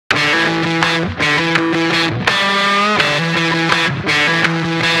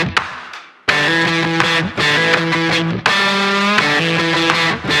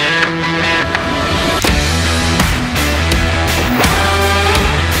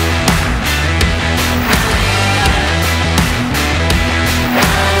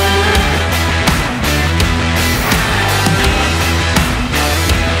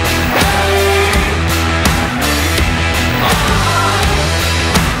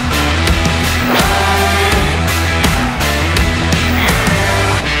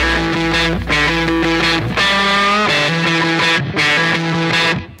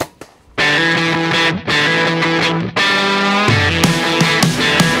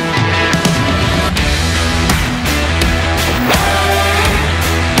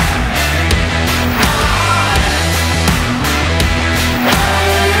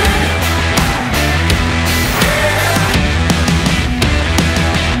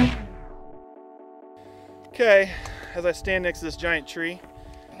Okay, as I stand next to this giant tree,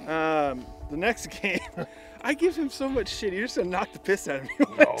 the next game, I give him so much shit. You're just gonna knock the piss out of me.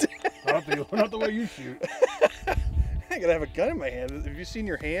 No, not the way you shoot. I gotta have a gun in my hand. Have you seen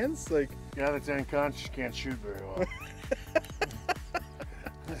your hands? Like, Guy that's unconscious can't shoot very well.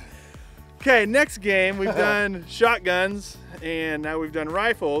 okay, next game we've done shotguns and now we've done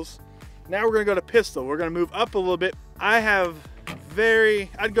rifles. Now we're gonna go to pistol. We're gonna move up a little bit.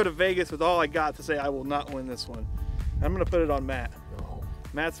 I'd go to Vegas with all I got to say I will not win this one. I'm gonna put it on Matt. No.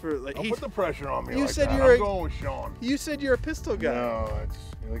 Matt's for like. Don't put the pressure on me. You like said that. you're I'm going with Shawn. You said you're a pistol guy. No, it's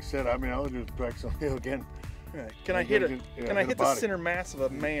like I said. I mean, I'll do is practice on you again. Right. Can I hit it? Can I hit the center mass of a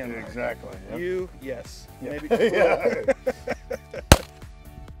man? Yeah, exactly. Yep. You, yes. Yeah. Maybe. Yeah.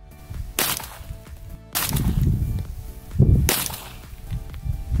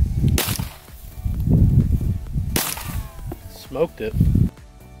 Smoked it.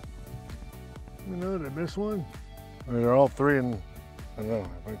 You know, did I miss one? I mean, they're all three in. I don't know.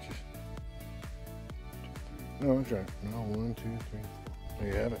 I might just. No, that's right. No, 1, 2, 3, 4. There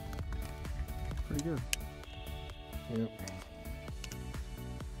you have it. Pretty good. Yep.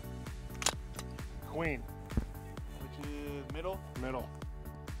 Queen. Which is middle. Middle.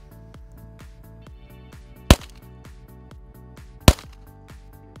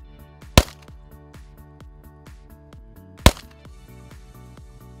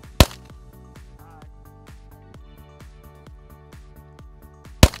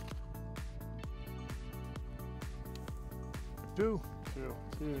 Two. Two,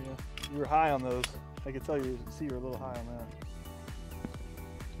 yeah. You were high on those. I could tell you were a little high on that.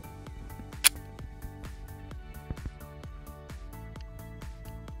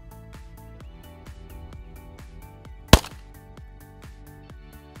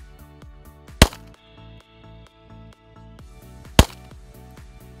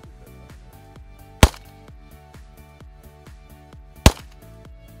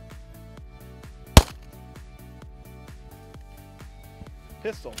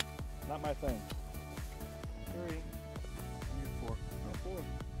 Pistol, not my thing. 3. You're 4. Oh, 4.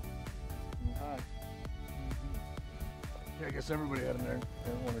 And high. Yeah, I guess everybody had in there.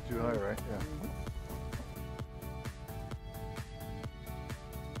 1 or 2 high, right? Yeah.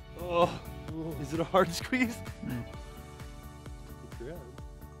 Oh, is it a hard squeeze? Yeah.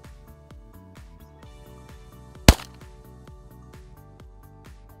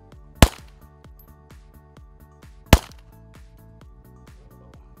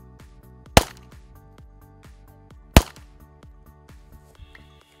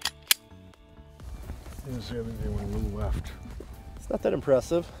 Yes, I think they went a little left. It's not that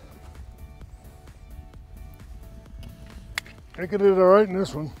impressive. I think I did all right in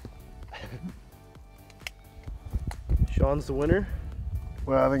this one. Shawn's the winner.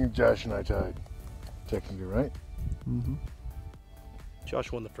 Well, I think Josh and I tied. Technically, right? Mm-hmm.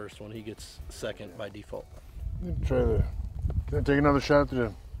 Josh won the first one. He gets second by default. Try the. Can I take another shot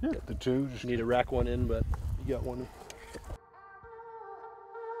at the 2? Just need to rack one in, but you got one.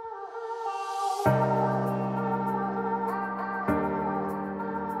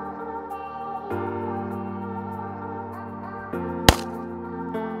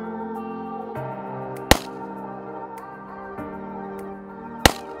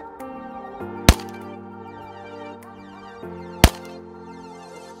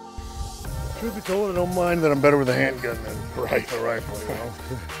 Truth be told, I don't mind that I'm better with a handgun than a rifle, you know?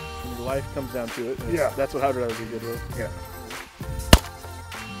 Your life comes down to it. Yeah. That's what I'd rather be good with. Yeah.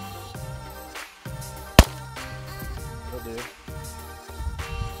 Will do.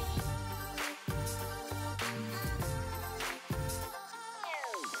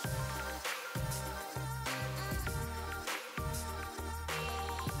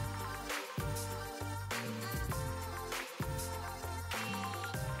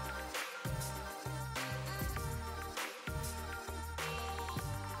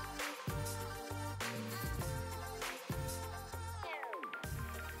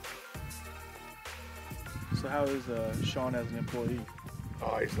 So how is Shawn as an employee?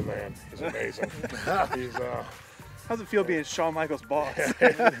 Oh, he's the man. He's amazing. How's it feel being Shawn Michaels' boss?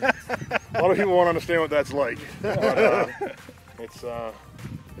 A lot of people won't understand what that's like. But,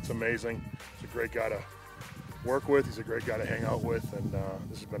 it's amazing. He's a great guy to work with. He's a great guy to hang out with, and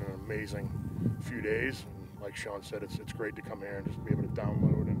this has been an amazing few days. And like Shawn said, it's great to come here and just be able to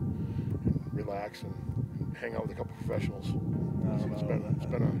download and relax and hang out with a couple professionals. It's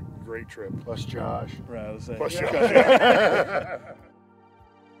been a great trip. Plus Josh. Right, I was saying. Plus Josh.